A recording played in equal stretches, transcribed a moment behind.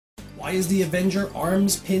Why is the Avenger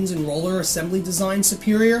arms, pins, and roller assembly design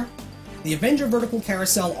superior? The Avenger vertical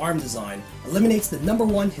carousel arm design eliminates the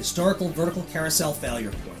 #1 historical vertical carousel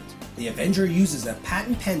failure point. The Avenger uses a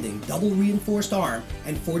patent-pending double reinforced arm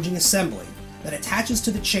and forging assembly that attaches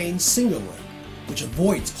to the chain singularly, which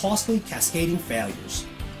avoids costly cascading failures.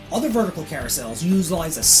 Other vertical carousels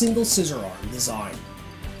utilize a single scissor arm design.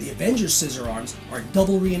 The Avenger's scissor arms are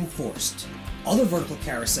double reinforced. Other vertical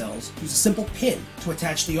carousels use a simple pin to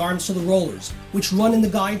attach the arms to the rollers, which run in the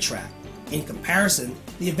guide track. In comparison,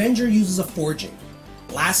 the Avenger uses a forging.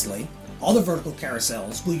 Lastly, other vertical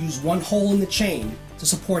carousels will use one hole in the chain to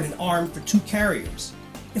support an arm for 2 carriers.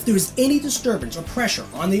 If there is any disturbance or pressure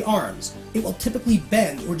on the arms, it will typically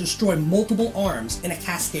bend or destroy multiple arms in a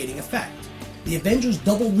cascading effect. The Avenger's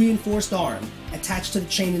double reinforced arm attached to the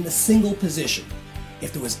chain in a single position.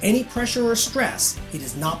 If there was any pressure or stress, it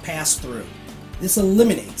does not pass through. This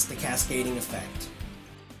eliminates the cascading effect.